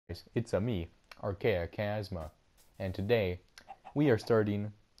It's a me, Archaic Chasma, and today we are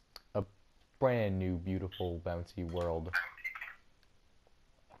starting a brand new, beautiful, bouncy world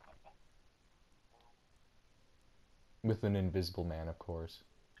with an invisible man, of course.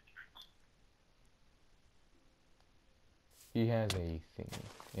 He has a thing.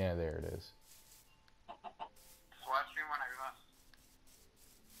 Yeah, there it is. Watch me when I run.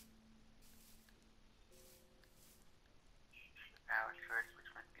 Alex Rex, which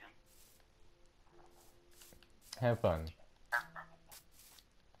might be. Have fun.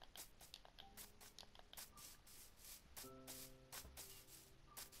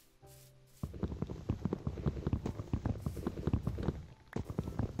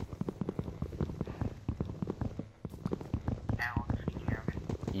 Alex, can you hear me?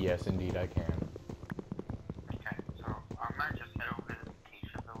 Yes, indeed, I can. Okay, so I might just head over to the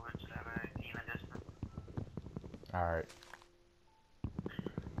vacation village that I see in the distance. Alright.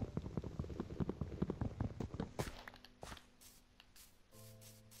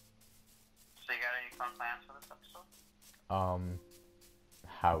 So you got any fun plans for this episode?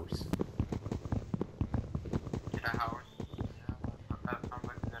 House. Get a house. Yeah, that sounds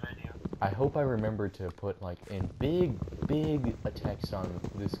like a good idea. I hope I remember to put, like, in big a text on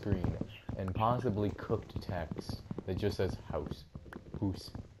the screen, and possibly cooked text that just says house.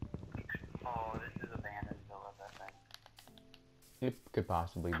 Hoose. Oh, this is abandoned village, I think. It could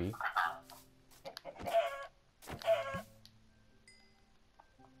possibly be. I'm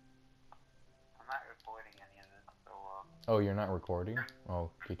not recording any of this, so Oh, you're not recording?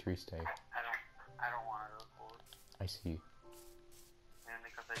 Oh, Catrice. I don't want to record. I see. Mainly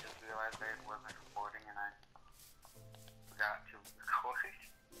because I just realized I wasn't recording and I forgot to record.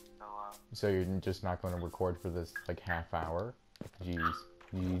 So you're just not going to record for this, like, half hour? Jeez.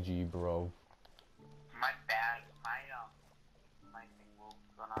 GG, bro. My bad. My thing will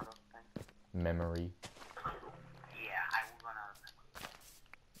run out of things. Memory. Yeah, I will run out of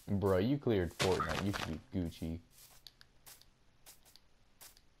memory. Bro, you cleared Fortnite. You should be Gucci.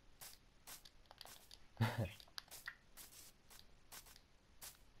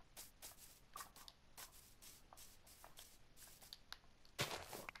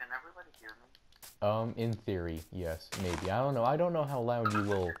 Can everybody hear me? In theory, yes, maybe. I don't know. I don't know how loud you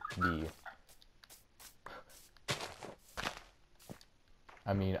will be.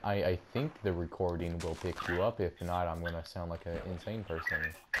 I mean, I think the recording will pick you up. If not, I'm gonna sound like an insane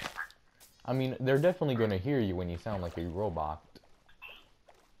person. I mean, they're definitely gonna hear you when you sound like a robot.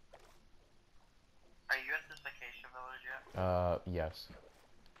 Are you at this vacation village yet? Yes.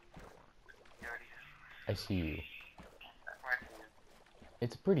 You already I see you. where are you?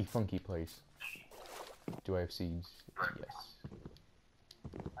 It's a pretty funky place. Do I have seeds? Yes.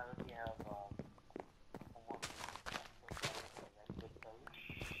 I already have homework.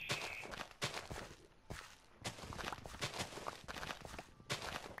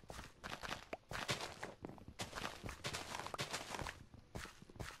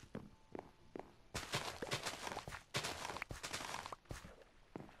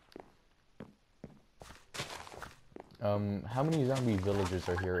 How many zombie villagers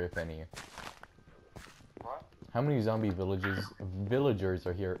are here, if any? What? How many zombie villagers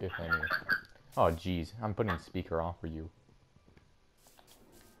are here, if any? Oh, jeez. I'm putting speaker off for you.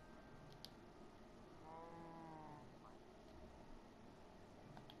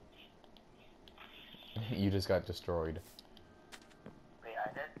 You just got destroyed. Wait,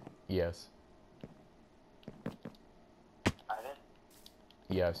 I did? Yes. I did?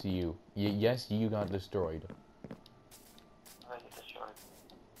 Yes, you. Yes, you got destroyed. I get destroyed.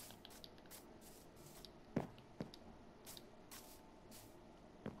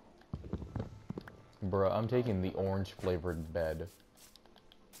 Bruh, I'm taking the orange flavored bed.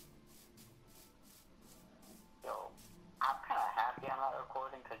 Yo, I'm kind of happy I'm not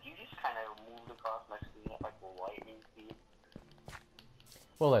recording because you just kind of moved across my screen at like lightning speed.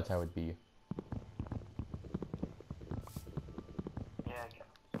 Well, that's how it be. Yeah, I guess.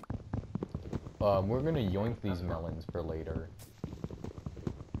 We're gonna yoink these melons for later.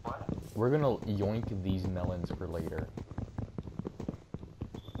 What? We're gonna yoink these melons for later.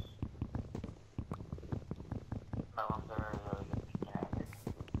 Melons are really good to get.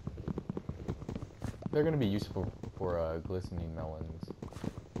 They're gonna be useful for glistening melons.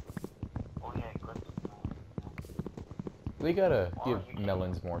 Oh yeah, good. We gotta give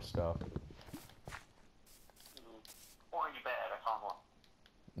melons more stuff. Orange bed, I found one.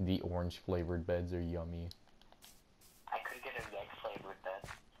 The orange flavored beds are yummy. I could get a egg flavored bed.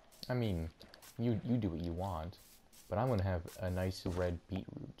 I mean, you do what you want, but I'm gonna have a nice red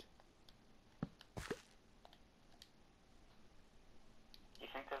beetroot. You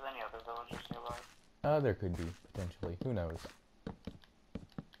think there's there's any other villages nearby. There could be, potentially. Who knows?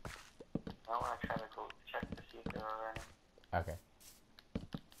 I want to try to go check to see if there are any. Okay.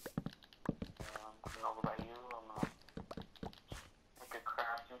 Coming over by you, I'm gonna make a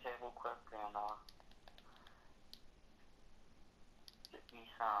crafting table quick and get me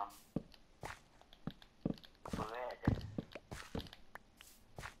some bread.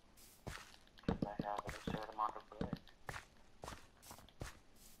 Because I have a certain amount of bread.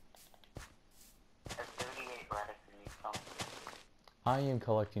 At 38 bread if you need some. I am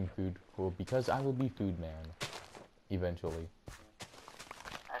collecting food because I will be food man. Eventually.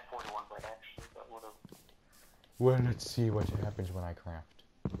 I have 41 bread actually, but would've... Well, let's see what happens when I craft.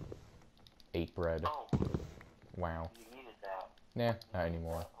 8 bread. Oh! Wow. You needed that. Nah, not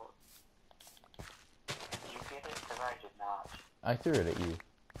anymore. Did you get it? Because I did not. I threw it at you.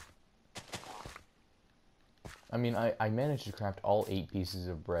 I mean, I managed to craft all 8 pieces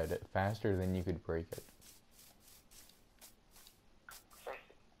of bread faster than you could break it.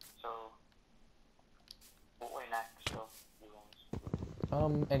 So, what way next? So,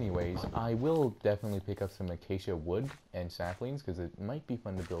 Anyways, I will definitely pick up some acacia wood and saplings, because it might be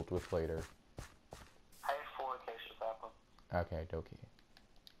fun to build with later. I have 4 acacia saplings. Okay, dokie.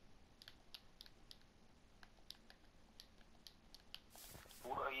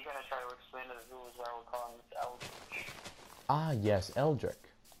 Are you gonna try to explain to the viewers why we're calling this Eldritch? Ah, yes, Eldritch.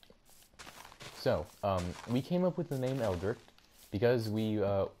 So, we came up with the name Eldritch because we,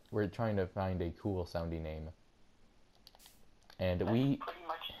 were trying to find a cool sounding name. And That's we... pretty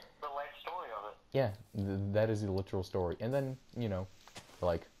much the life story of it. Yeah, that is the literal story. And then, you know,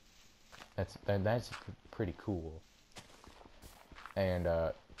 like, that's pretty cool. And,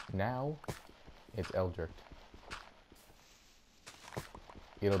 now, it's Eldritch.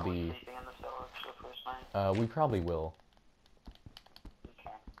 It'll Are we be... sleeping in the cellar for the first night? We probably will.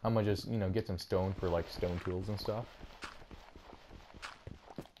 Okay. I'm gonna just, you know, get some stone for, like, stone tools and stuff.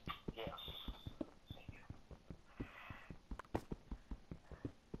 Yes.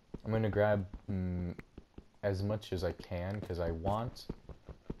 I'm gonna grab as much as I can, because I want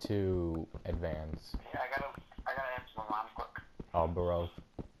to advance. Yeah, I gotta answer my mom quick. Oh, bro.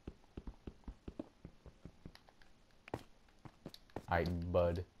 Aight,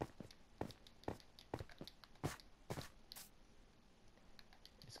 bud.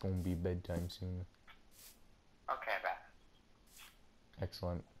 It's gonna be bedtime soon. Okay, back.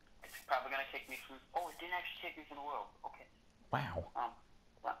 Excellent. It's probably gonna take me from... Oh, it didn't actually take me from the world. Okay. Wow.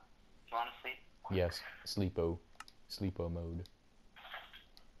 What? Do you wanna sleep? Yes, sleepo. Sleepo mode.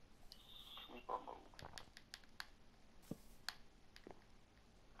 Sleeper mode.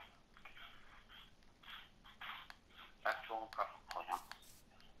 Actual probably not.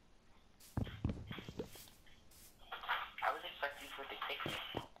 I was expecting for it to kick me.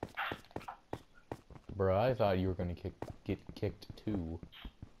 Bruh, I thought you were gonna get kicked too.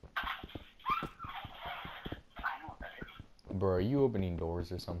 I know what that is. Bruh, are you opening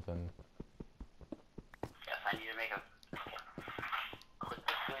doors or something? Yes, I need to make a... Click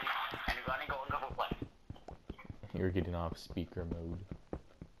this thing, and you're gonna go and go play. You're getting off speaker mode.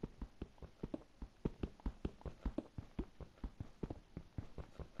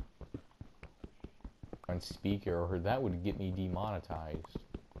 On speaker, or that would get me demonetized.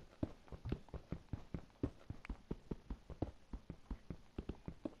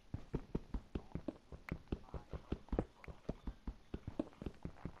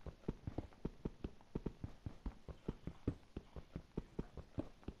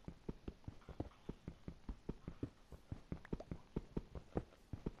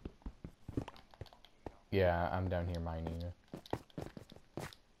 Yeah, I'm down here mining.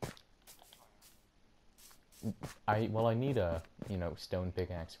 I need a, you know, stone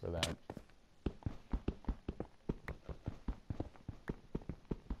pickaxe for that.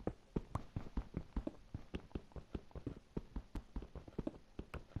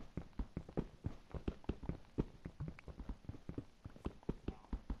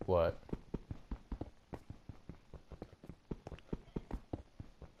 What?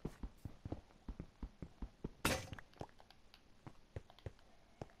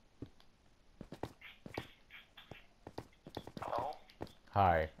 Hello?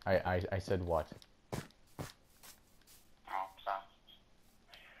 Hi. I said what? Oh, sorry.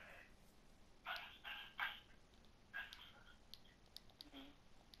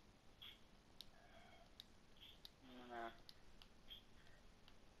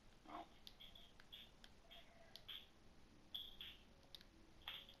 No.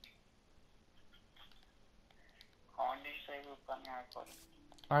 How long did you say we've been here recording?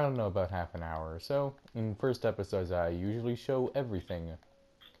 I don't know, about half an hour or so. In first episodes, I usually show everything.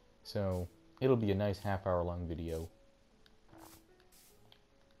 So, it'll be a nice half-hour long video.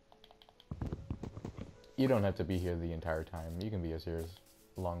 You don't have to be here the entire time. You can be as here as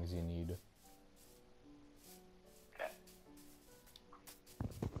long as you need. Okay.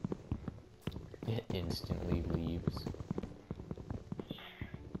 It instantly leaves.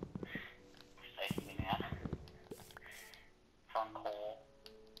 Precisely, man. From coal.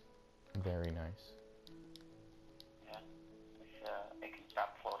 Very nice. Yeah. If it can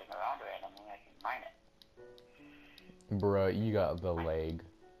stop floating around randomly, I can mine it. Bruh, you got the leg.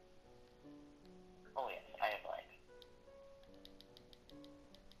 Oh yes, I have light.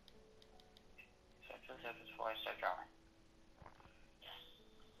 Search the surface before I start drawing.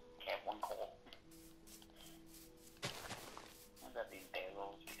 Okay, I have 1 coal. What about these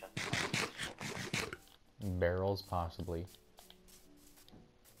barrels? Because Barrels, possibly.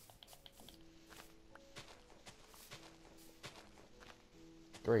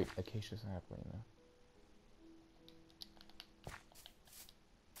 Great, acacia sapling.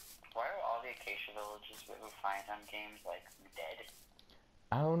 why are all the acacia villages that we find on games like dead?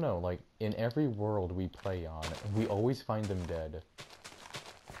 I don't know, like, in every world we play on, we always find them dead.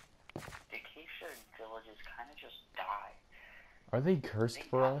 The acacia villages kind of just die. Are they cursed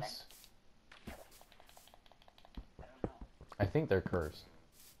for us? I don't know. I think they're cursed.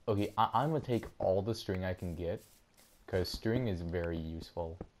 Okay, I'm gonna take all the string I can get, because string is very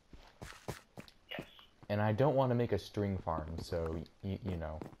useful. Yes. And I don't want to make a string farm, so, you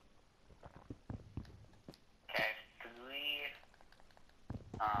know. Okay, 3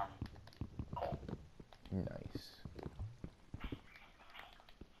 coal. Nice.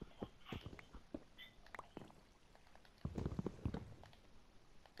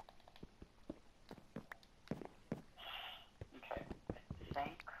 Okay.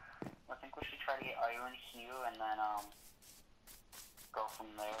 I think we should try to get iron here and then go from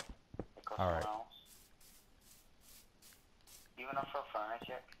there. Go somewhere Alright. else. Do you have enough for a furnace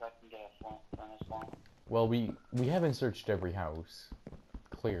yet? Because I can get a furnace one. Well, we haven't searched every house,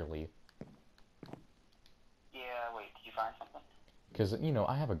 clearly. Yeah, wait, did you find something? Because, you know,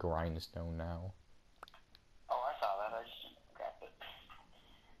 I have a grindstone now. Oh, I saw that, I just didn't grab it.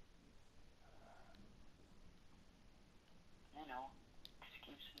 You know,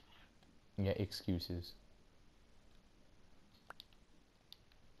 excuses. Yeah, excuses.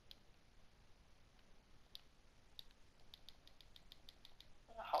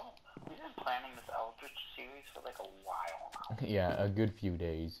 We've been planning this Eldritch series for like a while now. Yeah, a good few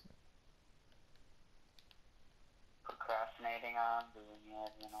days. Procrastinating on doing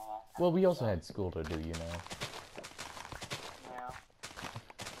it, you know. Well, we also had school to do, you know. Yeah.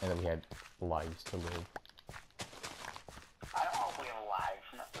 And then we had lives to live. I don't know if we have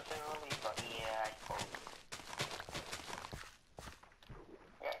lives necessarily, but yeah, I suppose.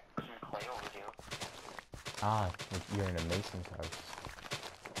 Yeah, some clay over here. Ah, you're in a mason's house.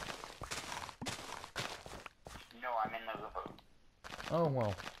 No, I'm in the river. Oh,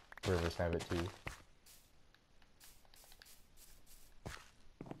 well, rivers have it too.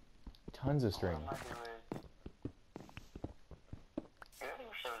 Tons of string. What I'm gonna do is... I really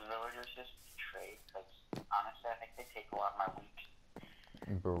wish there was villagers just to trade, because honestly, I think they take a lot of my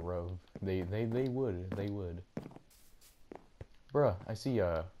wheat. Bro, they would. Bruh, I see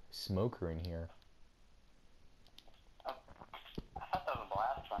a smoker in here. Oh, I thought that was a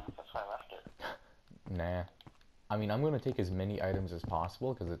blast furnace, that's why I left it. Nah. I mean, I'm gonna take as many items as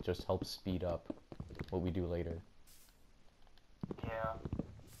possible, because it just helps speed up what we do later. Yeah.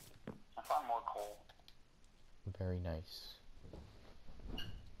 I found more coal. Very nice.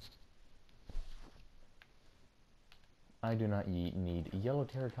 I do not need yellow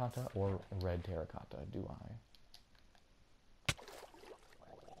terracotta or red terracotta, do I?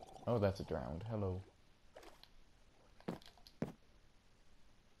 Oh, that's a drowned. Hello.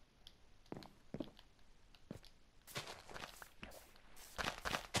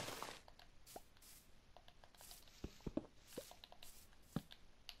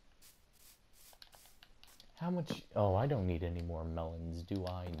 How much? Oh, I don't need any more melons, do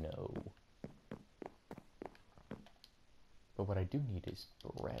I? No. But what I do need is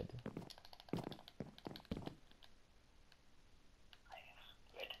bread. Good.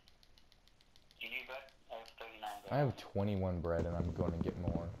 Do you need bread? I have 39 bread. I have 21 bread, and I'm going to get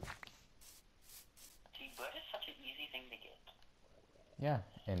more. See, bread is such an easy thing to get. Yeah,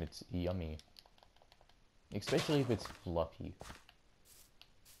 and it's yummy. Especially if it's fluffy.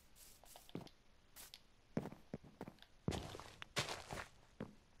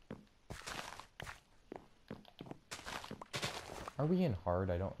 Are we in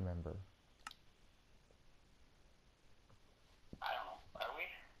hard? I don't remember. I don't know. Are we?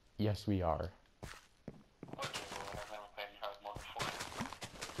 Yes, we are. Okay, well, I've never played in hard mode before.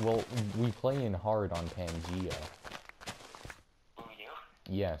 Well, we play in hard on Pangea. Who we do?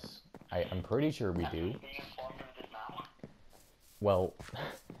 Yes, I'm pretty sure we do. Being informed of this now? Well,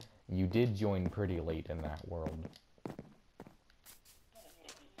 you did join pretty late in that world.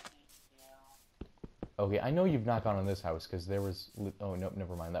 Yeah. Okay, I know you've not gone in this house, because there was... Oh, no,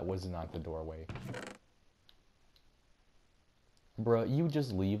 never mind. That was not the doorway. Bruh, you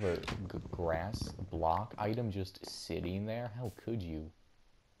just leave a grass block item just sitting there? How could you?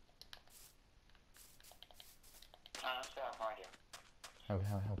 Honestly, I have no idea.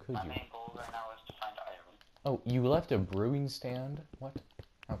 How could My you? main goal right now is to find iron. Oh, you left a brewing stand? What?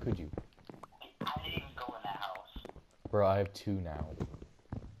 How could you? I didn't even go in that house. Bro, I have 2 now.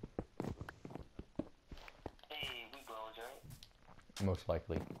 Hey, we bros, right? Most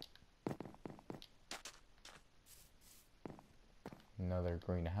likely. Another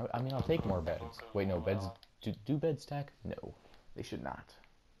green house. I mean, I'll take more beds. Wait, no, beds... Do beds stack? No, they should not.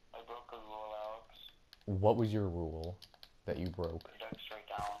 I broke a rule, Alex. What was your rule that you broke? Duck straight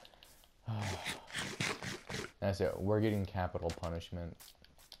down. That's it. We're getting capital punishment.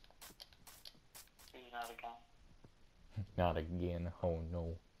 Please not again. Not again. Oh,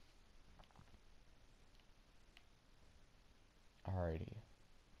 no. Alrighty.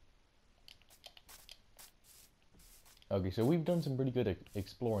 Okay, so we've done some pretty good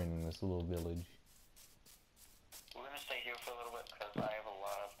exploring in this little village. We're gonna stay here for a little bit because I have a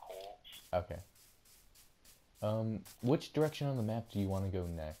lot of coal. Okay. Which direction on the map do you want to go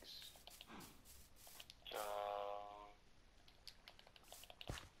next?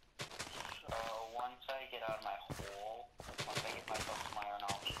 Once I get out of my hole, once I get myself some iron,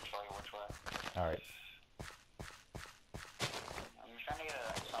 I'll just show you which way. Alright. I'm trying to get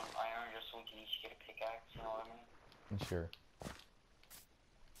some iron just so we can each get a pickaxe, you know what I mean? Sure.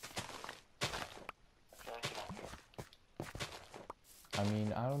 I feel like you don't care. I mean,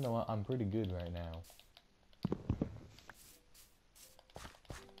 I don't know. I'm pretty good right now.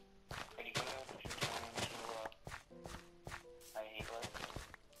 Pretty good if you're going into, I hate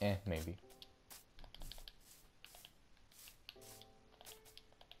life. Maybe.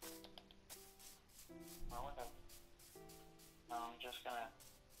 Well, whatever. I'm just gonna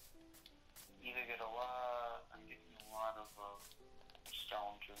either get a lot, I'm getting a lot of,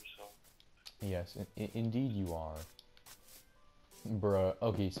 stone too, so. Yes, indeed you are. Bruh,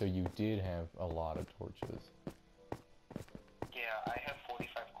 okay, so you did have a lot of torches. Yeah, I have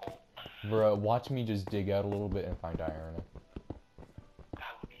 45 coal. Bruh, watch me just dig out a little bit and find iron. I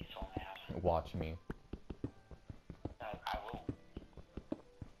would be so mad. Watch me. I will.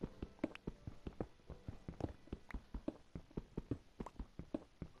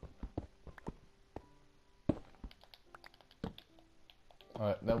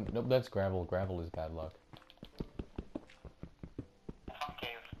 Nope, that's gravel. Gravel is bad luck. I found a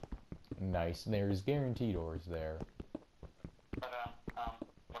cave. Nice. There's guaranteed ores there. But,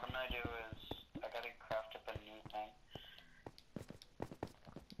 what I'm gonna do is, I gotta craft up a new thing.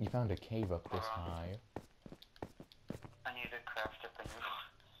 You found a cave up this high. I need to craft up a new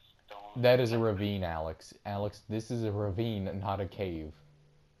stone. That is a ravine, Alex. Alex, this is a ravine, not a cave.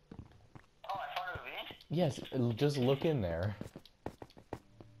 Oh, I found a ravine? Yes, just look in there.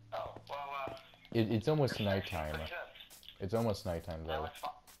 Oh, well, It's almost it's actually nighttime. pretty good. It's almost nighttime, Now though. it's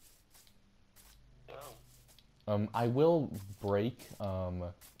fun. Oh. I will break,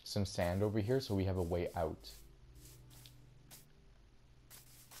 some sand over here so we have a way out.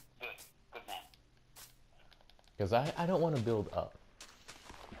 Good. Good man. Because I don't want to build up.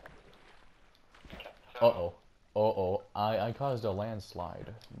 Okay, so, Uh-oh. Uh-oh. I caused a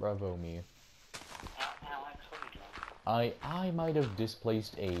landslide. Bravo me. Alex, what are you doing? I might have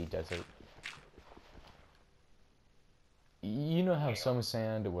displaced a desert. You know how some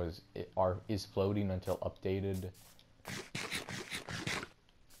sand is floating until updated?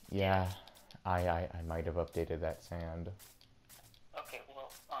 Yeah, I might have updated that sand. Okay, well,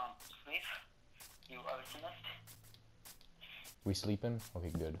 sleep. You arsonist. We sleeping? Okay,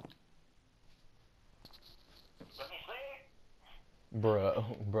 good. Let me sleep.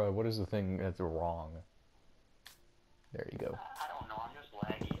 Bruh, what is the thing that's wrong? There you go. I don't know, I'm just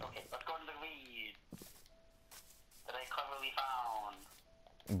laggy. Okay, let's go to the weed that I cleverly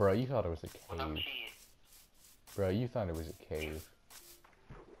found. Bruh, you thought it was a Without cave. cheat. Bruh, you thought it was a cave.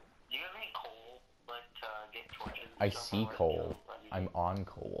 Do you have any coal, like, to get torches and I stuff, see or coal. let me- I'm on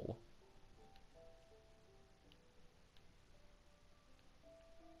coal.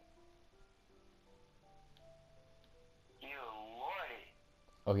 You lordy.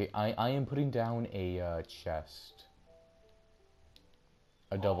 Okay, I am putting down a chest.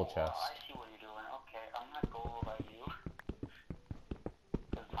 A double Oh, chest. I see what you're doing. Okay, I'm gonna go over by you.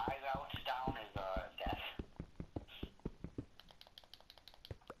 Because my route down is, death.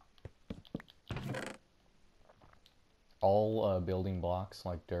 All building blocks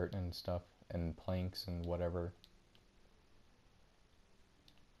like dirt and stuff and planks and whatever.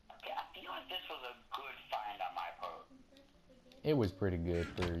 Okay, I feel like this was a good find on my part. It was pretty good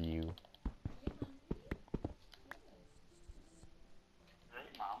for you.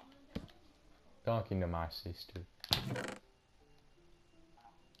 Right, Mom? Talking to my sister.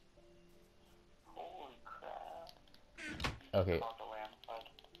 Holy crap. Okay. Called the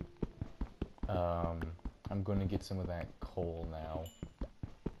landslide. I'm gonna get some of that coal now.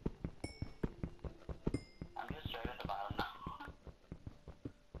 I'm just right at the bottom now.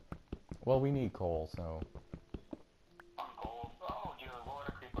 Well, we need coal, so... On gold. Oh, dear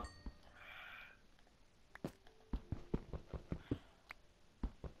water creeper.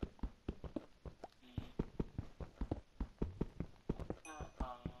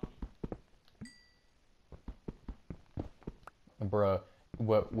 Bruh,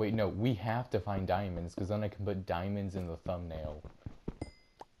 what? Wait, no, we have to find diamonds, because then I can put diamonds in the thumbnail.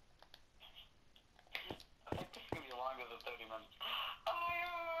 I think this is gonna be longer than 30 minutes.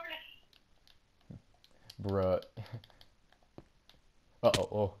 Iron! Bruh.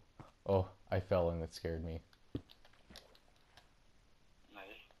 Uh-oh, oh, I fell and it scared me.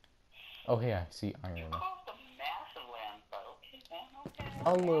 Nice. Oh, hey, I see iron. You caused a massive landslide. Okay, man, okay.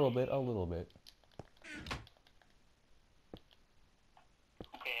 A little bit, a little bit.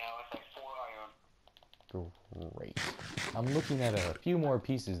 Okay, Alex, like 4 iron. Great. I'm looking at a few more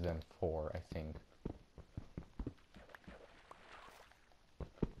pieces than 4, I think.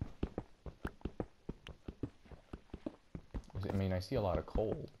 I mean, I see a lot of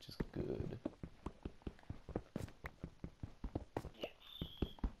coal, which is good. Yes.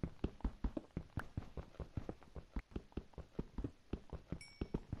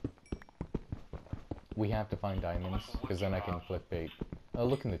 We have to find diamonds, because then I can flip bait.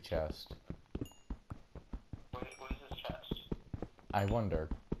 Look in the chest. What is this chest? I wonder.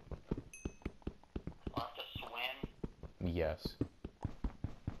 I'll have to swim. Yes.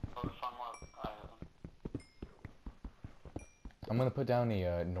 Or find more iron. I'm gonna put down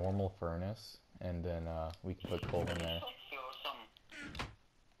a normal furnace, and then we can put coal in there. Just, like, throw some...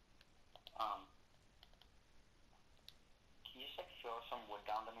 Can you just, like, throw some wood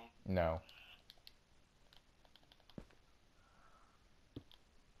down to me? No.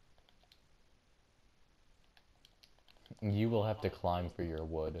 You will have to climb for your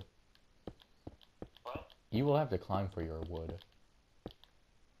wood. What? You will have to climb for your wood.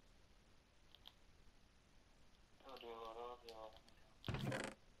 Oh dear Lord, oh dear Lord.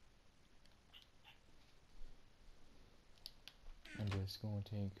 I'm just going to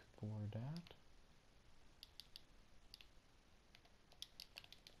take for that.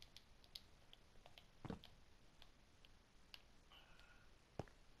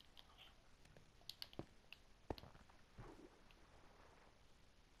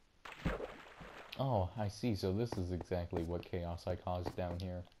 Oh, I see. So this is exactly what chaos I caused down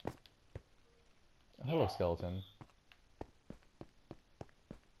here. Hello, skeleton.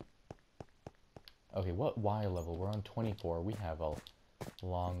 Okay, what Y level? We're on 24. We have a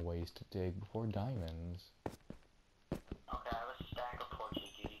long ways to dig before diamonds. Okay, I have a stack of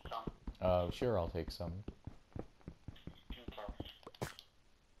torches. Do you need some? Sure, I'll take some. Okay.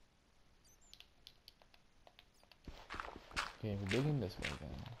 Okay, we're digging this way then.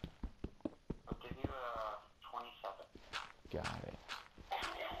 I'll give you 27. Got it.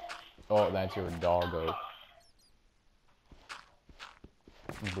 Oh, that's your doggo.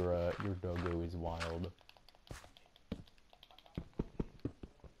 Bruh, your doggo is wild.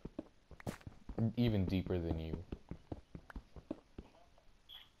 Even deeper than you.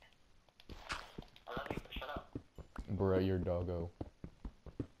 I love you, but shut up. Bruh, your doggo.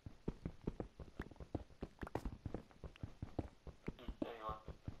 There you are.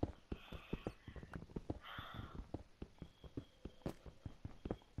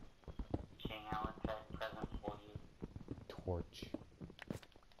 Okay, now let's have a present for you. Torch.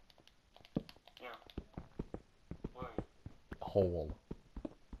 Here. Where are you? Hole.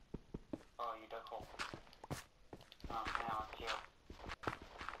 Oh, you dug hole. Oh, now it's here.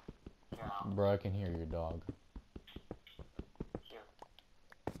 Here, now. Bruh, I can hear your dog. Here.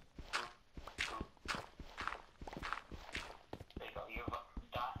 There you go.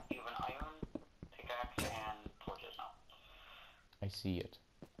 You have an iron pickaxe and torches now. I see it.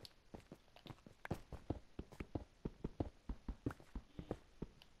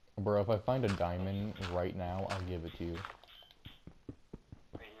 Bro, if I find a diamond right now, I'll give it to you.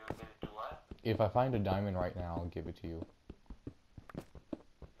 If I find a diamond right now, I'll give it to you.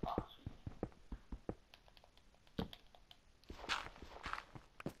 Awesome.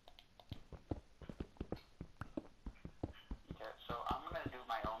 Okay, so I'm gonna do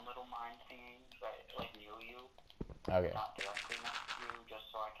my own little mine thingy, right, like near you, Okay. not directly next to you,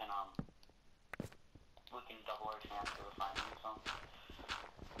 just so I can, we can double our chances of finding some.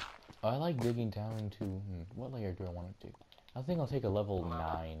 I like digging down into... what layer do I want to do? I think I'll take a level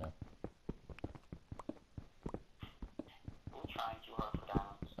 9. We're trying too hard for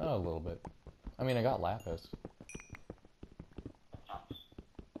diamonds. Oh, a little bit. I mean, I got lapis. That's nice.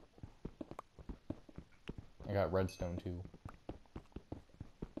 I got redstone, too.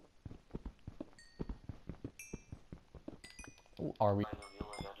 Ooh, are we... By the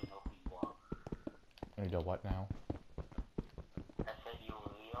viewers, I don't know who you are. Gonna do what now? I said your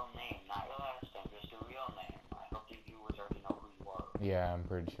real name, not your last name, just your real name. I hope the viewers already know who you are. Yeah, I'm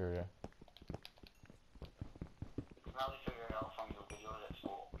pretty sure. You can probably figure it out from your videos at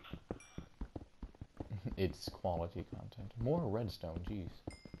school. It's quality content. More redstone, jeez.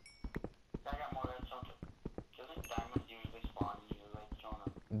 I got more redstone too. Doesn't diamonds usually spawn in your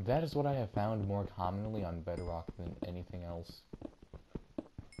redstone? That is what I have found more commonly on Bedrock than anything else.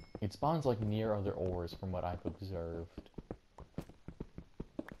 It spawns like near other ores from what I've observed.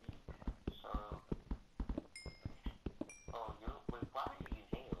 So... Oh, you're... Wait, why are you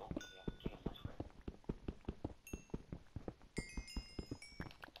there? Okay, I'm taking this way.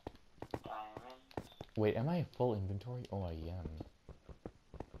 Diamonds. Wait, am I at full inventory? Oh, I am.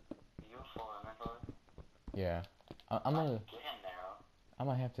 You full inventory? Yeah. I'm gonna... Get in there. I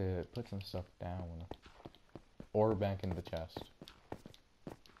might have to put some stuff down. Or back in the chest.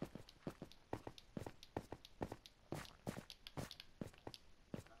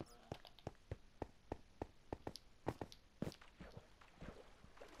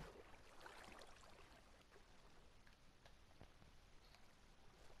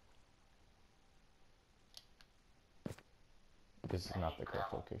 This is not the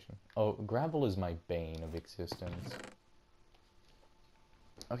correct location. Oh, gravel is my bane of existence.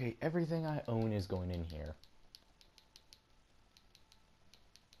 Okay, everything I own is going in here.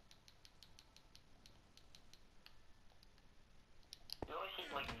 You always see,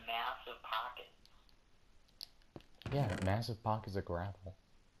 like, massive pockets. Yeah, massive pockets of gravel.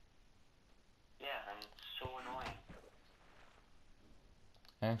 Yeah, and it's so annoying.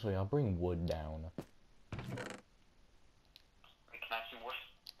 Actually, I'll bring wood down. Wait, can I see what?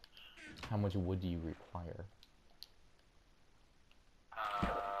 How much wood do you require? How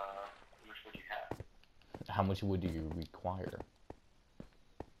much would you have? How much wood do you require?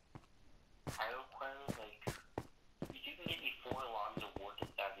 I require, like... If you can get me 4 logs of wood,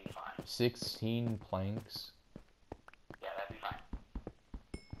 that'd be fine. 16 planks. Yeah, that'd be fine.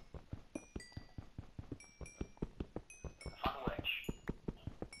 I found a witch.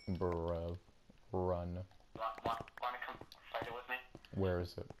 Bruh. Run. Wanna come fight it with me? Where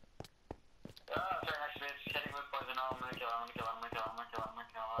is it? Sorry, next to me, it's hitting with poison. Oh, I'm gonna kill it,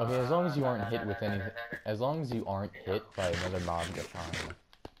 Okay, as long as you aren't hit with any... As long as you aren't hit by another mob, you're fine.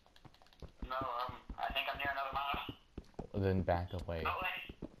 No, I think I'm near another mob. Then back away. No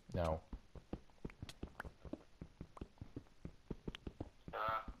way. No.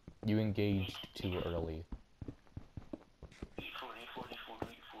 You engaged too early. Eat food, eat food, eat food,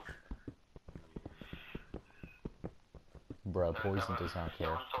 eat food. Bruh, poison does not care.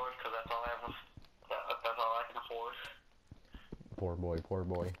 One sword, because that's all I have. That's all I can afford. Poor boy, poor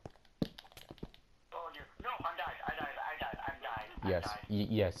boy. Oh dear. No, I'm died. I died. Yes,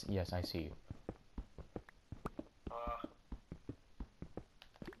 yes, yes, I see.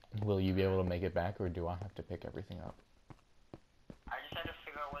 Will you be able to make it back, or do I have to pick everything up? I just had to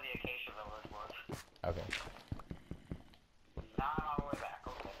figure out where the acacia village was. Okay. Not all the way back,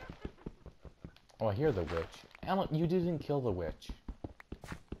 okay. Oh, I hear the witch. Alan, you didn't kill the witch.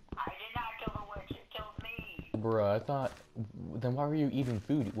 I did not kill the witch, it killed me! Bruh, I thought... Then why were you eating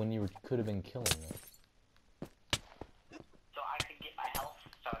food when you could have been killing it? So I could get my health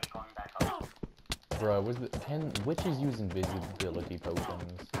started going back up. Bruh, can witches use invisibility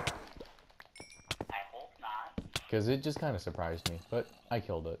potions? I hope not. Because it just kind of surprised me, but I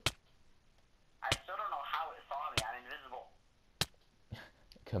killed it. I still don't know how it saw me, I'm invisible.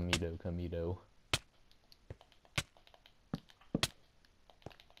 Kamido.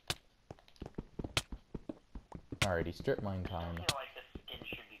 Alrighty, strip mine time. I feel like this skin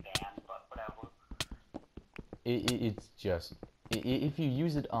should be banned, but whatever. It's just... If you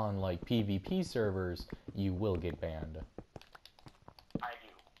use it on, like, PvP servers, you will get banned. I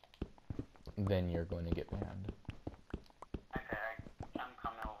do. Then you're going to get banned. Okay, I'm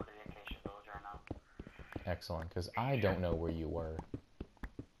coming over to the acacia villager. Excellent, because I don't know where you were.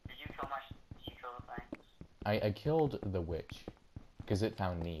 Did you kill the things? I killed the witch, because it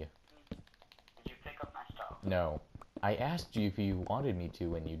found me. Did you pick up my stuff? No. I asked you if you wanted me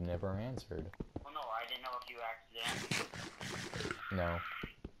to, and you never answered. Well, no, I didn't know if you accidentally. No.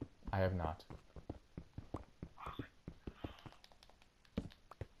 I have not.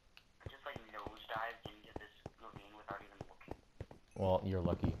 I just, like, nosedived into this ravine without even looking. Well, you're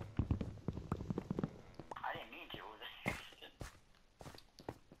lucky. I didn't mean to, it was an accident.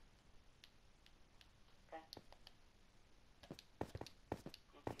 Okay.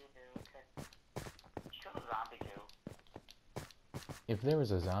 Okay. Did you kill the zombie too? If there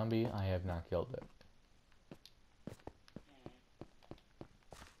was a zombie, I have not killed it.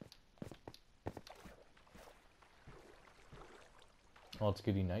 Well, it's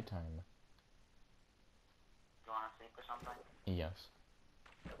getting nighttime. You wanna sleep or something? Yes.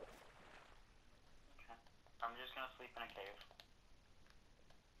 Okay. I'm just gonna sleep in a cave.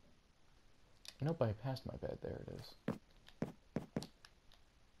 Nope, I passed my bed. There it is.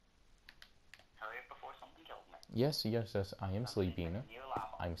 Hurry up before something kills me. Yes, yes, yes, I am sleeping. Near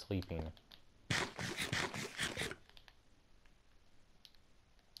lava. I'm sleeping.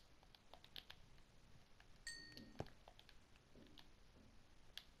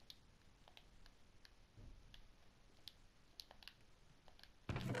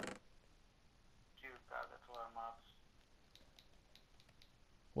 Dude, God, that's a lot of mobs.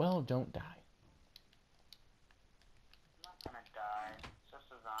 Well, don't die. I'm not gonna die. It's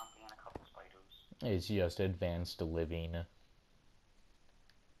just a zombie and a couple spiders. It's just advanced living.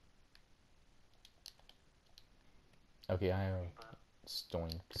 Okay, I have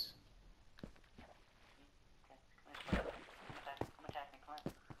stoinks. Okay, come attack me, come at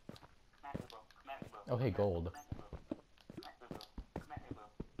me, bro. Come at me, bro. Oh, hey, gold. Come at me, bro. Come at me, bro. Come at me, bro.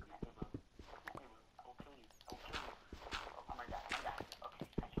 Come at me, bro. Come at me, bro. I will kill you. I will kill you. Oh, I'm gonna die. Okay,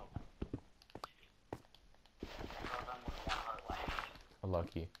 I killed him. I killed him with 1 heart left.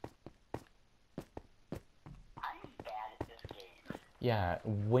 Lucky. I'm bad at this game. Yeah,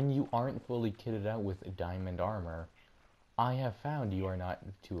 when you aren't fully kitted out with diamond armor, I have found you are not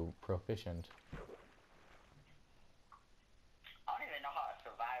too proficient. I don't even know how I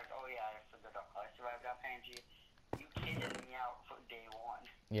survived. Oh yeah, I forgot how I survived that PNG. You kidded me out for day 1.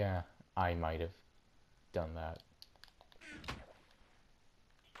 Yeah, I might have done that.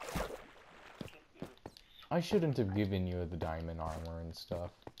 I shouldn't have given you the diamond armor and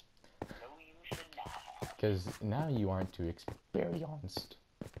stuff. No, you should not have. Because now you aren't too experienced.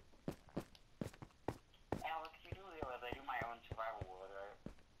 Alex, you do realize I do my own survival world,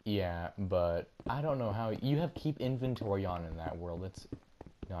 right? Yeah, but I don't know how... You have keep inventory on in that world. It's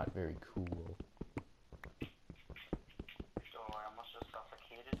not very cool. So I almost just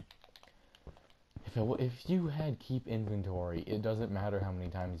suffocated. If you had keep inventory, it doesn't matter how many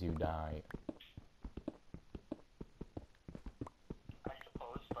times you die. I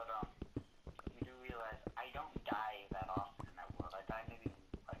suppose, but you do realize I don't die that often in that world. I die maybe,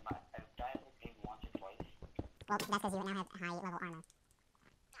 I've died like maybe once or twice. Well, that's because you now have high level armor.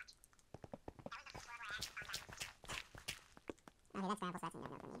 Okay, that's gravel, so that's a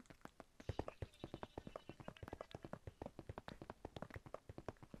no-no for me.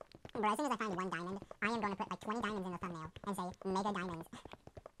 Bro, as soon as I find 1 diamond, I am going to put like 20 diamonds in the thumbnail and say, mega diamonds.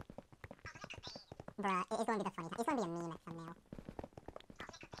 Bruh, it's going to be the funny time. It's going to be a meme thumbnail.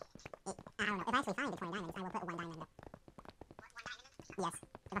 I don't know. If I actually find the 20 diamonds, I will put 1 diamond. Yes.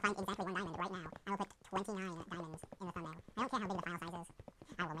 If I find exactly 1 diamond right now, I will put 29 diamonds in the thumbnail. I don't care how big the file size is.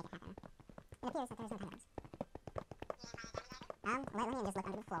 I will make it happen. It appears that there's no timelines. Let me just look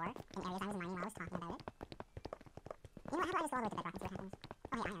under the floor in areas I was mining while I was talking about it. You know what? How about I just go all the way to bedrock and see what happens?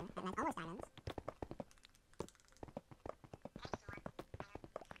 Oh, hey, iron. And then almost diamonds.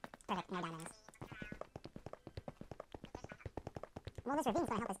 Perfect. No diamonds. Well, this ravine's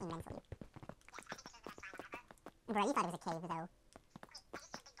gonna help us immensely. Bro, you thought it was a cave, though.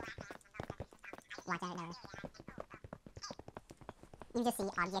 Watch out, no. You just see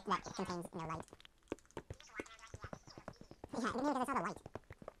object that contains no light. Yeah, maybe because I saw the light.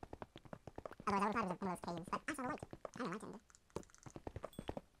 Otherwise, I would have thought it was one of those caves, but I saw the light. I enlightened.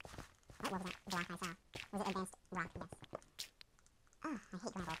 What was that block I saw? Was it advanced rock? Yes. Oh, I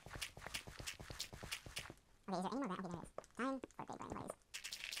hate gravel. Okay, is there any more gravel? Okay, there is. Time for big brain plays.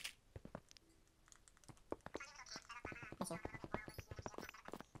 Issue.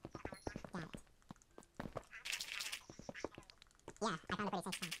 Got it. Yeah, I found a pretty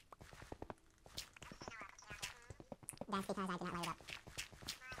safe spot. That's because I did not light it up.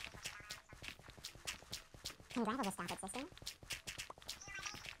 Can gravel just stop existing?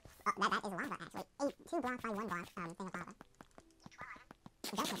 Oh, that is lava, actually. 2 one block by one block thing of lava.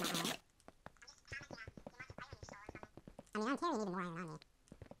 It does take my iron. I mean, I'm carrying even more iron on me.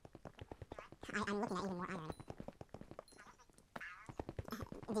 I'm looking at even more iron.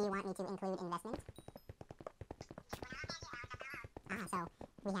 Do you want me to include investment? So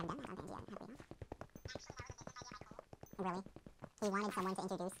we have done that on Pangea, have we not? Really? He wanted someone to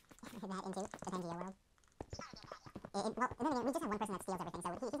introduce that into the Pangea world. Well, then again, we just have one person that steals everything, so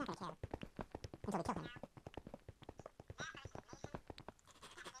he's not going to care until we kill him.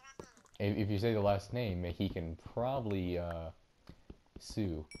 If you say the last name, he can probably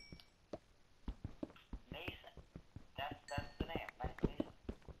sue. Mason. That's the name.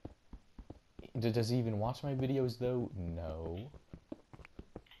 Mason. Does he even watch my videos though? No.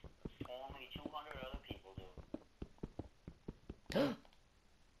 Only 200 other people do.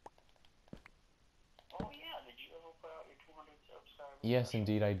 Oh yeah, did you ever put out your 200 subscribers? Yes,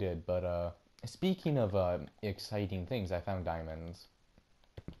 indeed I did. But speaking of exciting things, I found diamonds.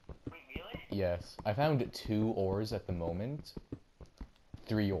 Wait, really? Yes, I found 2 ores at the moment.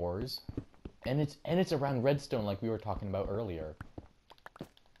 3 ores, and it's around redstone like we were talking about earlier.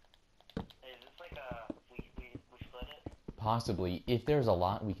 Is this like a we split it? Possibly, if there's a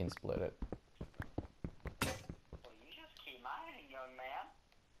lot, we can split it. Well, you just keep mining, young man.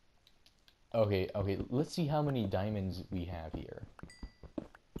 Okay, let's see how many diamonds we have here.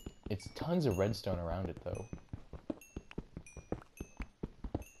 It's tons of redstone around it, though.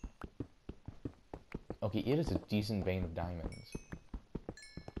 Okay, it is a decent vein of diamonds.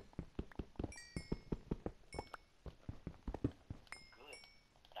 Good.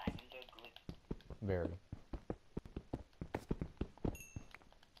 Diamonds are good. Very.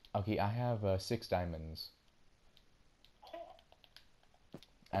 Okay, I have 6 diamonds.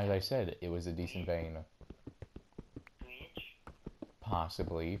 As I said, it was a decent vein. 2 each?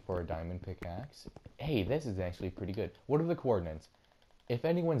 Possibly for a diamond pickaxe. Hey, this is actually pretty good. What are the coordinates? If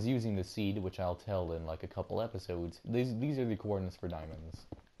anyone's using the seed, which I'll tell in like a couple episodes, these are the coordinates for diamonds.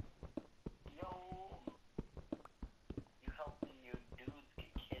 Yo, you helping your dudes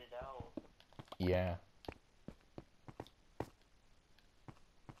get kitted out. Yeah.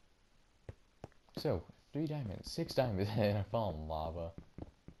 So, 3 diamonds, 6 diamonds, and I fall in lava.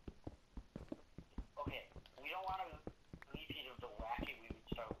 Okay, we don't want to repeat of the racket we would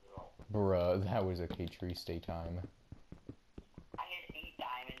start with roll. Bruh, that was okay tree stay time. I had 8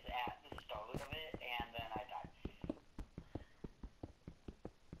 diamonds at the start of it, and then I died.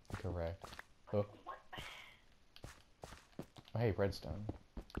 Correct. Oh, What? hey, redstone.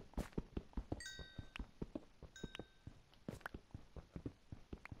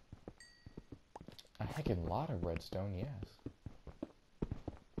 A heckin' lot of redstone, yes.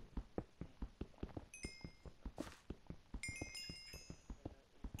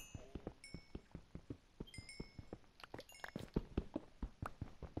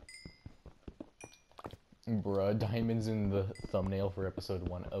 Bruh, diamonds in the thumbnail for episode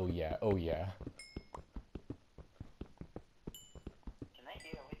 1. Oh yeah, oh yeah. Can they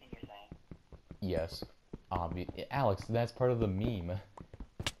hear everything you're saying? Yes. Alex, that's part of the meme.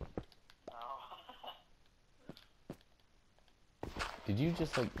 Oh. Did you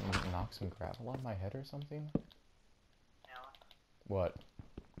just, like, knock some gravel on my head or something? Alex, What?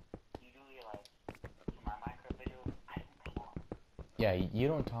 you do realize, for my Minecraft video, I don't talk. Yeah, you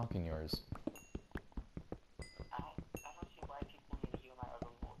don't talk in yours. I don't see why people need to hear my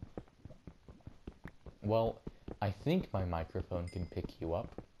other voice. Well, I think my microphone can pick you up.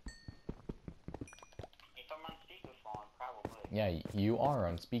 If I'm on speakerphone, probably. Yeah, you are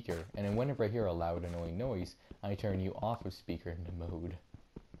on speaker, and then whenever I hear a loud, annoying noise, I turn you off of speaker mode.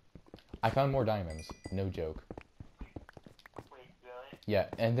 I found more diamonds. No joke. Wait, really? Yeah,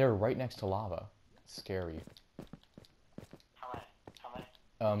 and they're right next to lava. Scary. How many?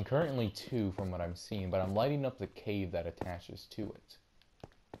 How many? Currently 2 from what I'm seeing, but I'm lighting up the cave that attaches to it.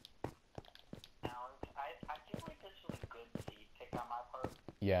 Alex, I feel like this was a good seed pick on my part.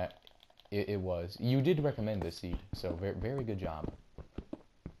 Yeah, it was. You did recommend this seed, so very, very good job.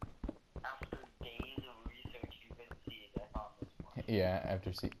 After days of researching good seeds, I found this one. Yeah,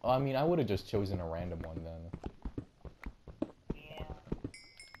 after seed. I mean, I would have just chosen a random one then. Yeah.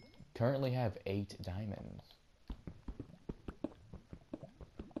 Currently have 8 diamonds.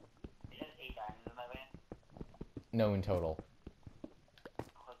 It has 8 diamonds in that vein. No, in total. I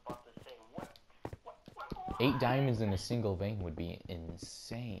was about to say, what? 8 diamonds in a single vein would be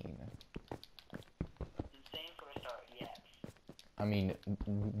insane. Insane for a start, yes. I mean,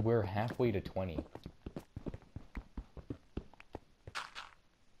 we're halfway to 20.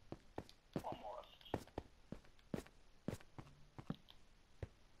 Almost.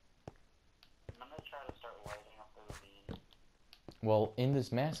 I'm gonna try how to start lighting up the ravine. Well, in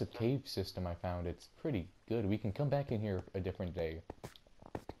this massive cave system I found, it's pretty good. We can come back in here a different day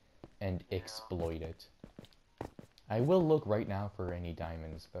and exploit it. I will look right now for any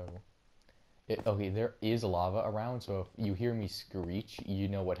diamonds, though. Okay, there is lava around, so if you hear me screech, you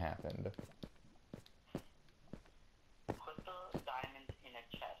know what happened. Put the diamonds in a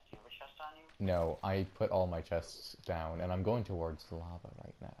chest. Do you have a chest on you? No, I put all my chests down, and I'm going towards the lava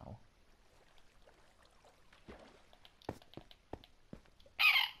right now.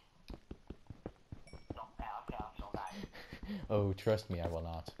 Don't die. Oh, trust me, I will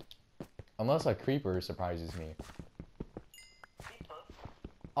not. Unless a creeper surprises me.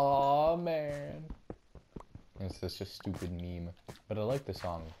 Aw, man. It's such a stupid meme. But I like the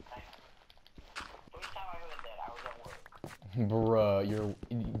song. First time I heard that, I was at work. Bruh,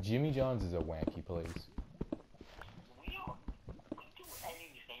 Jimmy John's is a wacky place. We do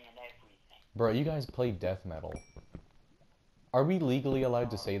anything and everything. Bruh, you guys play death metal. Are we legally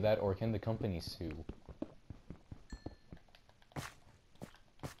allowed to say that, or can the company sue?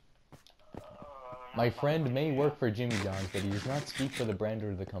 My friend may work for Jimmy John's, but he does not speak for the brand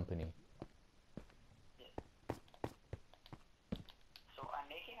or the company. So I'm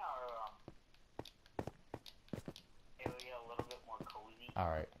making our area a little bit more cozy.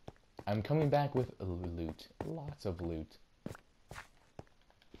 Alright. I'm coming back with loot. Lots of loot.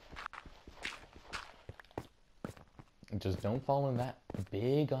 Just don't fall in that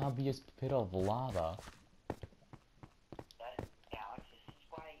big obvious pit of lava. Alex, this is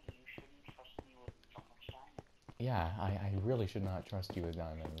why you shouldn't trust me with so much diamonds. Yeah, I really should not trust you with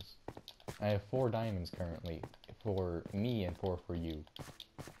diamonds. I have 4 diamonds currently. For me and 4 for you.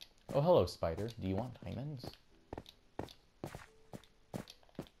 Oh, hello, spider. Do you want diamonds?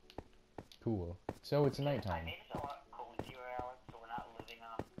 Cool. So it's I nighttime. made it a lot cozier, Alex, so we're not living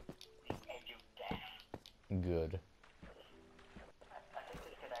on the edge of death. Good. I think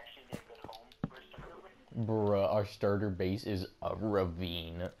this could actually be a good home for a starter with. Bruh, our starter base is a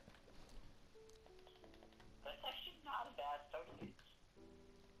ravine. That's actually not a bad starter base.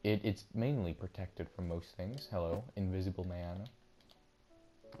 It's mainly protected from most things. Hello, invisible man.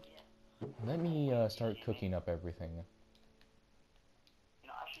 Yeah. Let me start cooking up everything. You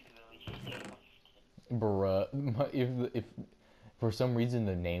know, I should really change my skin. Bruh, if for some reason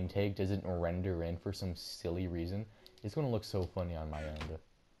the name tag doesn't render in for some silly reason, it's gonna look so funny on my end. I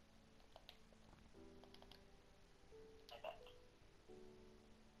bet.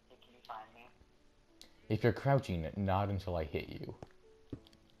 Hey, can you find me? If you're crouching, not until I hit you.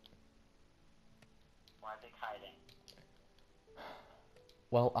 Why are they hiding?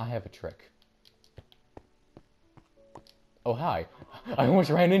 Well, I have a trick. Oh, hi. I almost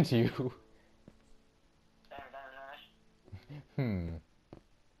ran into you. Hmm.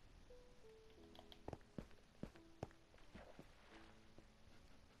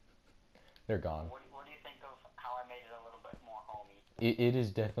 They're gone. What do you think of how I made it a little bit more homey? It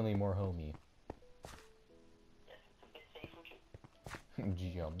is definitely more homey. Yes, it's a bit safer too.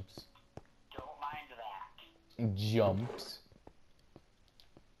 Jumps. Don't mind that. Jumps. Yes.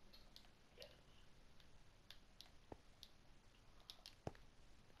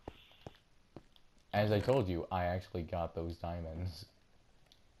 As I told you, I actually got those diamonds.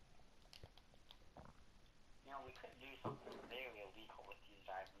 You know, we could do something very illegal with these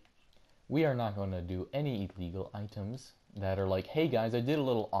diamonds. We are not going to do any illegal items that are like, hey guys, I did a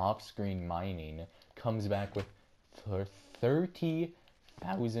little off-screen mining. Comes back with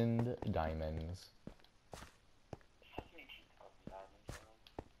 30,000 diamonds. That's me 2,000 diamonds.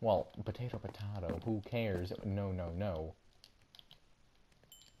 Well, potato, potato, who cares? No, no, no.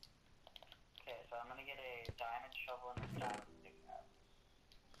 Okay, so I'm gonna get a diamond shovel and a diamond pickaxe.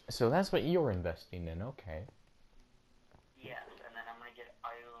 So that's what you're investing in, okay. Yes, and then I'm gonna get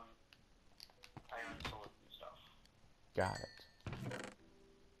iron swords and stuff. Got it.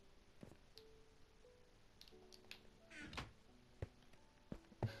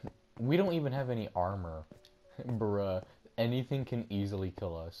 We don't even have any armor. Bruh, anything can easily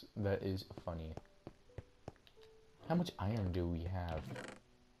kill us. That is funny. How much iron do we have?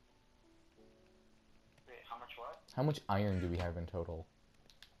 Wait, how much what? How much iron do we have in total?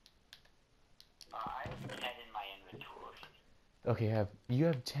 I have 10 in my inventory. Okay, you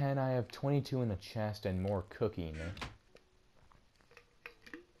have 10, I have 22 in the chest and more cooking.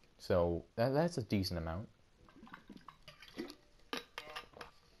 So, that's a decent amount.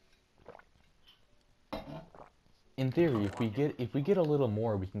 In theory, if we get a little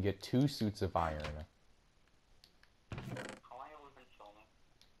more, we can get 2 suits of iron. How long have we been filming?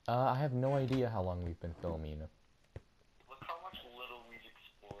 I have no idea how long we've been filming. Look how much little we've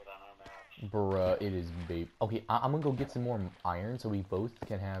explored on our maps. Bruh, it is babe. Okay, I'm gonna go get some more iron so we both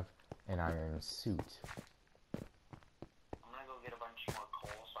can have an iron suit. I'm gonna go get a bunch more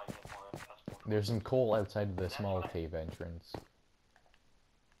coal so I can get more accessible. There's some coal outside of the small cave entrance.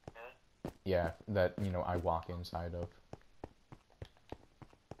 Really? Yeah, that, you know, I walk inside of.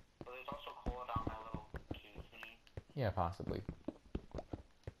 But there's also coal down my little cave thingy. Yeah, possibly.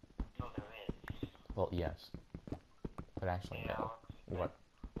 No, there is. Well, yes. But actually, Hey, no. Alex. What?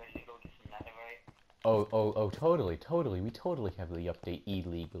 Ready to go get some netherite? Oh, totally, totally. We totally have the update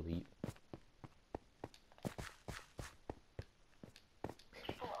illegally.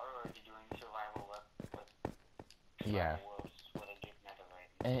 People are already doing survival Yeah. worlds where they get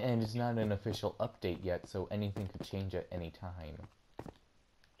netherite. And it's not an official update yet, so anything could change at any time.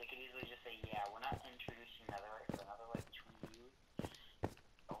 They could easily just say, yeah, we're not introducing netherite for another, like, 2 years.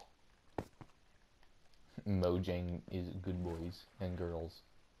 Oh. Mojang is good boys and girls.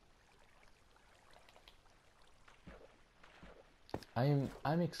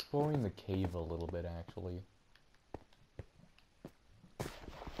 I'm exploring the cave a little bit, actually. I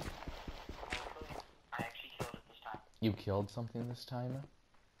actually killed it this time. You killed something this time?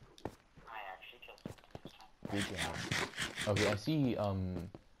 I actually killed it this time. Good job. Okay, I see,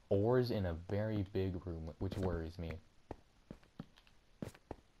 ores in a very big room, which worries me.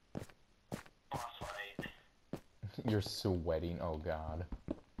 Boss fight. You're sweating, oh god.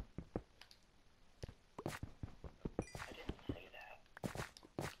 I didn't say that.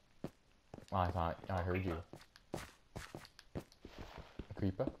 I thought I heard you.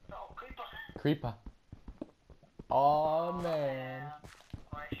 Creeper? No, creeper! Creeper! Oh man!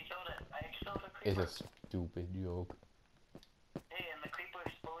 Oh, I actually killed it. I actually killed a It's creeper. a stupid joke. Hey, and the creeper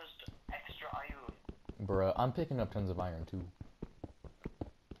exposed extra iron. Bruh, I'm picking up tons of iron too.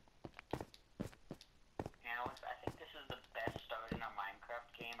 Alex, I think this is the best start in a Minecraft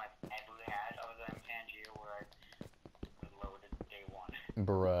game I've ever had, other than Pangea, where I reloaded day 1.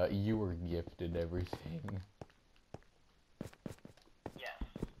 Bruh, you were gifted everything. Yes.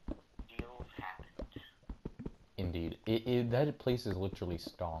 Deals happened. Indeed. That place is literally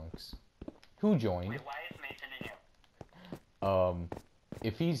stonks. Who joined? Wait, why is Mason in here?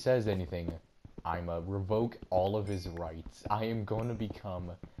 If he says anything, I'ma revoke all of his rights. I am going to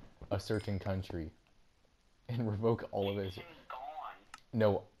become a certain country. And revoke all of his... Mason's gone.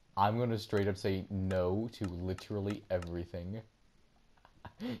 No, I'm gonna straight up say no to literally everything.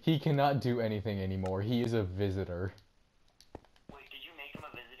 He cannot do anything anymore. He is a visitor. Wait, did you make him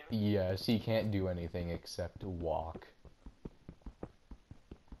a visitor? Yes, he can't do anything except walk.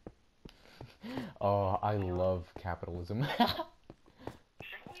 Oh, I love capitalism. Shouldn't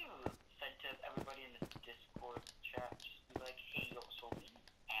we have said to everybody in the Discord chat, just be like, hey, yo, so me and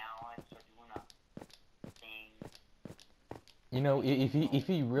Alex are doing a thing. You know, if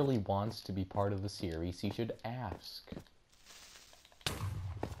he really wants to be part of the series, he should ask.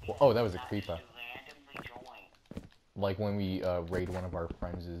 Well, oh, that was a Not creeper. just randomly join. Like when we raid one of our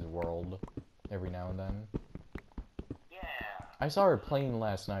friends' world every now and then. Yeah. I saw her playing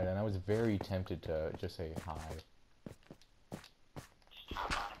last night, and I was very tempted to just say hi. Just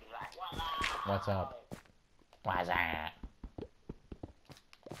hop on and be like, What's up? What's up?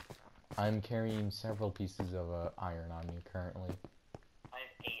 I'm carrying several pieces of iron on me currently. I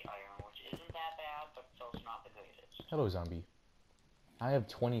have 8 iron, which isn't that bad, but it's also not the greatest. Hello, zombie. I have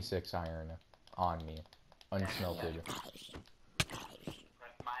 26 iron on me, unsmelted.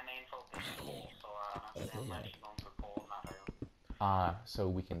 My main focus is coal, so I'm actually going for coal, not iron. Ah, so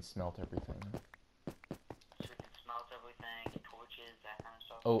we can smelt everything. So we can smelt everything, get torches, that kind of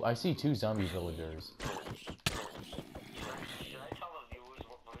stuff. Oh, I see 2 zombie villagers. Should I tell the viewers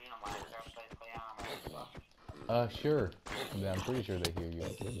what version of Minecraft I play on my Xbox? Sure. Yeah, I'm pretty sure they hear you.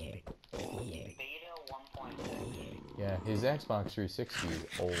 Beta 1.6. Yeah, his Xbox 360 is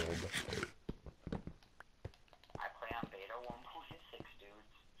old. I play on beta 1.6,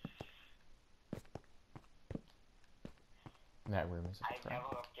 dudes. That room is I've crap.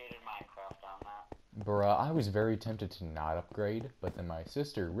 never updated Minecraft on that. Bruh, I was very tempted to not upgrade, but then my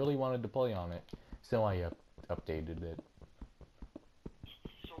sister really wanted to play on it, so I updated it.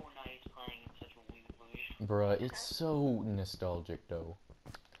 It's so nice playing in such a weird version. Bruh, it's so nostalgic though.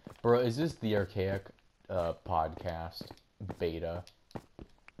 Bruh, is this the Archaic podcast beta?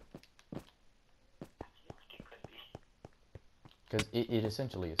 I feel like it could be. Because it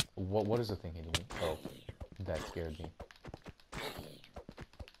essentially is. What is the thing hitting me? Oh, that scared me.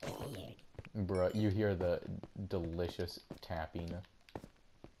 Bruh, you hear the delicious tapping. Yes,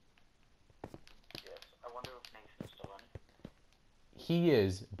 I wonder if Mason's still in. He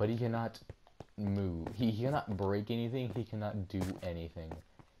is, but he cannot move. He cannot break anything. He cannot do anything.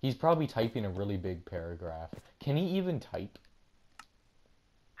 He's probably typing a really big paragraph. Can he even type?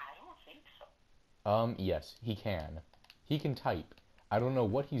 I don't think so. Yes, he can. He can type. I don't know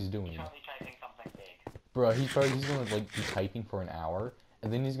what he's doing. He's probably typing something big. Bruh, he's gonna like be typing for an hour,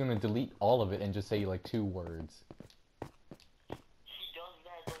 and then he's gonna delete all of it and just say like 2 words. He does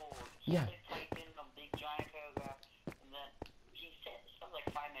that though. Yeah. Like type in a big giant paragraph, and then he spends like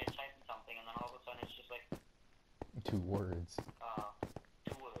 5 minutes typing something, and then all of a sudden it's just like 2 words.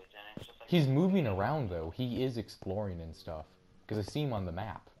 2 words, and it's just like. He's moving around though. He is exploring and stuff. Because I see him on the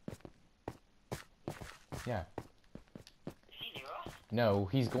map. Yeah. Is he near us? No,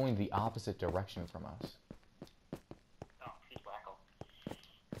 he's going the opposite direction from us. Oh, he's wacko.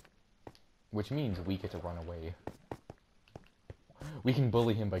 Which means we get to run away. We can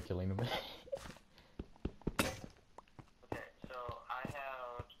bully him by killing him. Okay, so I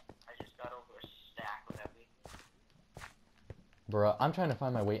just got over a stack of everything. Bruh, I'm trying to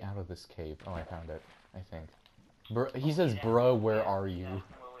find my way out of this cave. Oh, I found it, I think. Bruh, he says, bruh, where are you?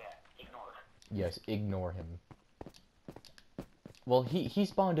 Where we at? Ignore it. Yes, ignore him. Well, he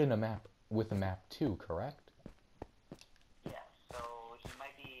spawned in a map with a map too, correct? Yeah, so he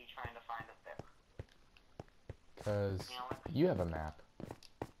might be trying to find us there. Because You know what? you have a map.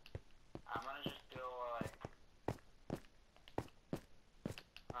 I'm gonna just do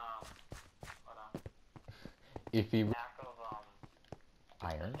hold on. If he... Stack of,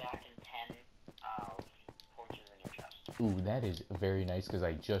 Iron? stack and 10 torches in your chest. Ooh, that is very nice because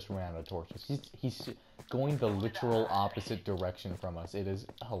I just ran out of torches. He's going the literal opposite direction from us. It is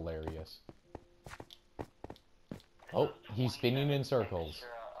hilarious. Oh, he's spinning in circles. Extra,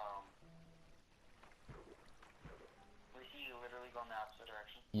 we see you literally going the opposite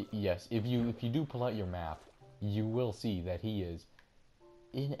direction. Yes, if you do pull out your map, you will see that he is,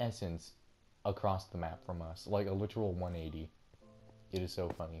 in essence, across the map from us, like a literal 180. It is so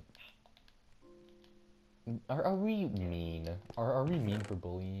funny. Are we mean? Are we mean for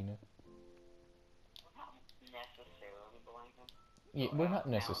bullying? We're not necessarily bullying him. Yeah, we're not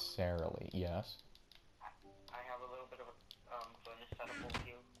necessarily, yes. I have a little bit of a bonus setup over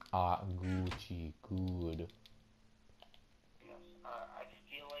here. Ah, Gucci, good. Yes. I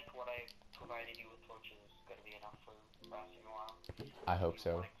feel like what I provided you with torches is going to be enough for lasting a while. I hope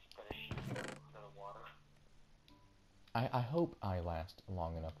so. I hope I last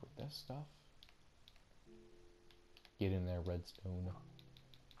long enough with this stuff. Get in there, redstone.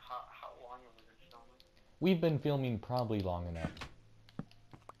 How long have we been filming? We've been filming probably long enough.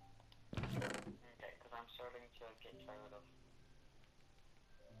 Okay, because I'm starting to get tired of...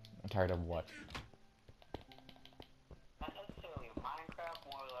 Tired of what? Not necessarily of Minecraft,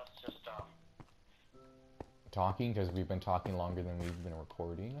 more or less just, Talking, because we've been talking longer than we've been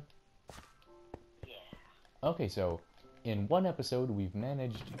recording. yeah. Okay, so, in one episode, we've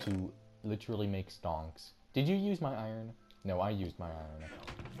managed to literally make stonks. Did you use my iron? No, I used my iron.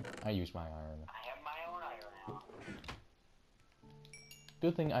 I used my iron. I have my own iron now.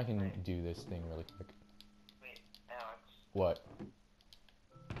 Good thing I can do this thing really quick. Wait, Alex. What?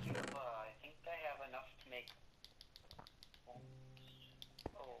 I think I have enough to make...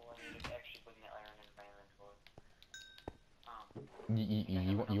 Oh, I need to actually bring the iron in my inventory.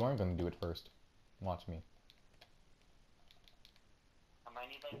 You aren't going to do it first. Watch me. I might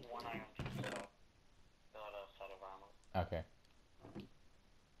need like 1 iron piece to build a set of armor. Okay.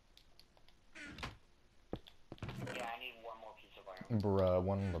 Yeah, I need 1 more piece of iron. Bruh,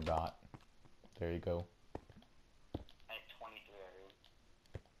 one little dot. There you go. I have 23 iron.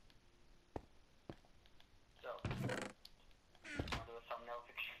 So, wanna do a thumbnail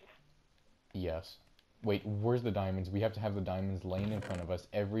picture? Yes. Wait, where's the diamonds? We have to have the diamonds laying in front of us.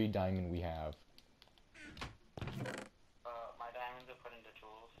 Every diamond we have. My diamonds are put into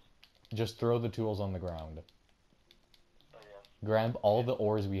tools. Just throw the tools on the ground. So yes. Grab all the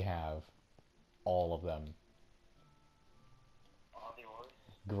ores we have. All of them. All the ores?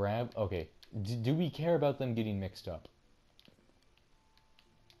 Grab... Okay. Do we care about them getting mixed up?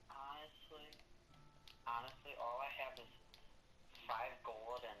 Honestly, all I have is 5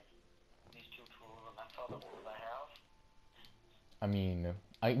 gold and these 2 tools, and that's all the ores I have. I mean,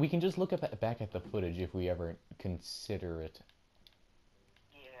 we can just look back at the footage if we ever consider it.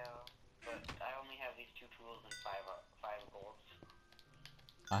 Yeah, but I only have these 2 tools and 5 golds.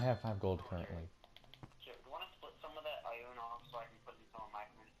 I have 5 gold currently. Here, do you want to split some of that iron off so I can put in some of my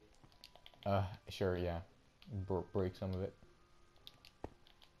currency? Sure, yeah. Break some of it.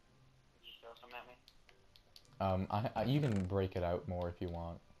 Did you throw some at me? You can break it out more if you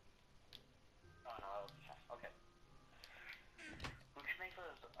want. Oh no, that was okay. We can make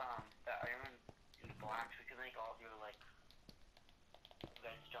those, that iron in blocks. We can make all your, like,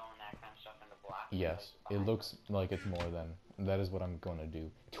 redstone blocks? Yes, it looks like it's more than. That is what I'm gonna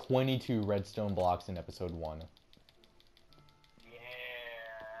do. 22 redstone blocks in episode 1. Yeah.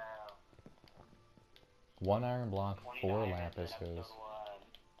 1 iron block, 4 29 lapis is goes. episode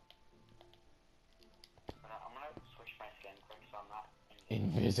 1. I'm gonna switch my skin quick so I'm not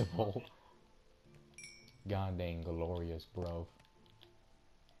Invisible. God dang glorious, bro.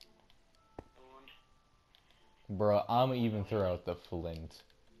 Bruh, I'ma even throw out the flint.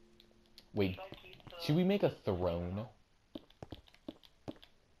 Wait, should we make a throne?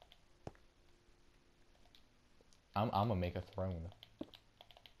 I'ma make a throne.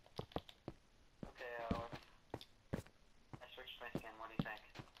 Okay, I switched my skin. What do you think?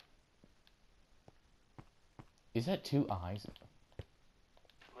 Is that 2 eyes?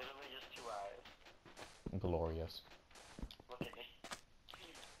 Literally just 2 eyes. Glorious. Look at me.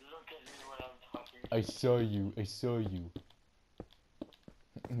 Look at me when I'm talking. I saw you, I saw you.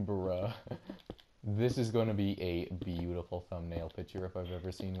 Bruh. This is gonna be a beautiful thumbnail picture if I've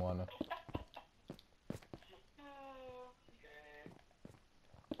ever seen one.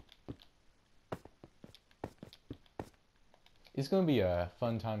 It's gonna be a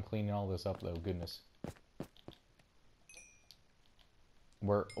fun time cleaning all this up though, goodness.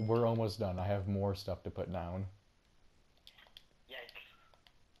 We're almost done. I have more stuff to put down.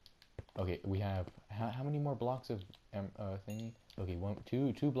 Yikes. Okay, we have how many more blocks of thingy? Okay,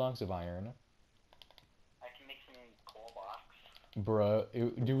 two blocks of iron. I can make some coal blocks.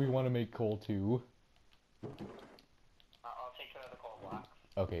 Bruh, do we want to make coal too? I'll take care of the coal blocks.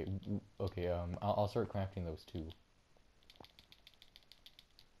 Okay, okay. I'll start crafting those too.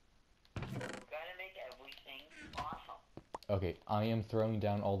 Gotta make everything awesome. Okay, I am throwing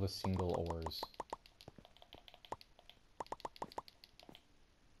down all the single ores.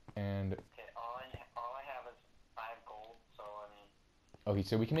 And Okay, all I have is 5 gold, so I mean. okay,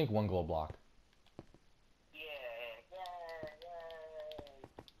 so we can make 1 gold block. Yeah,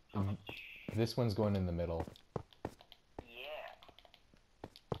 yay. This one's going in the middle. Yeah.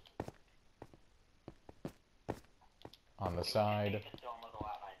 On the side. Make this dome look a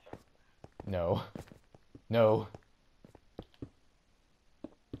lot nicer. No. No.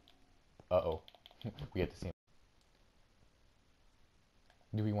 Uh-oh. We get to see him.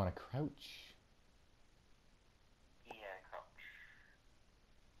 Do we want to crouch? Yeah, crouch.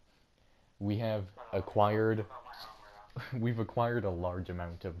 We have acquired... We've acquired a large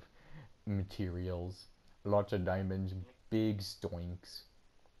amount of materials. Lots of diamonds. Big stoinks.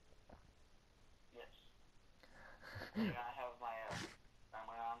 Yes. Can I have my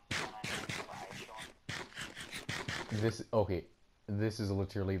armor on so when I have my eyes showing? This... Okay. This is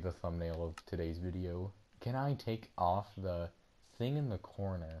literally the thumbnail of today's video. Can I take off the thing in the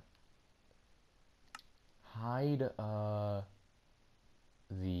corner? Hide, Dude,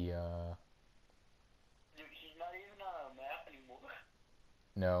 he's not even on a map anymore.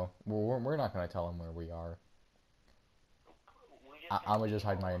 No, we're not gonna tell him where we are. We I'm gonna just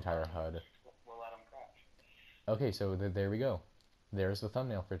hide my entire HUD. We'll let him crash. Okay, so there we go. There's the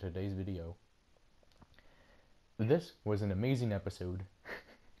thumbnail for today's video. This was an amazing episode.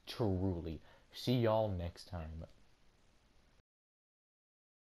 Truly. See y'all next time.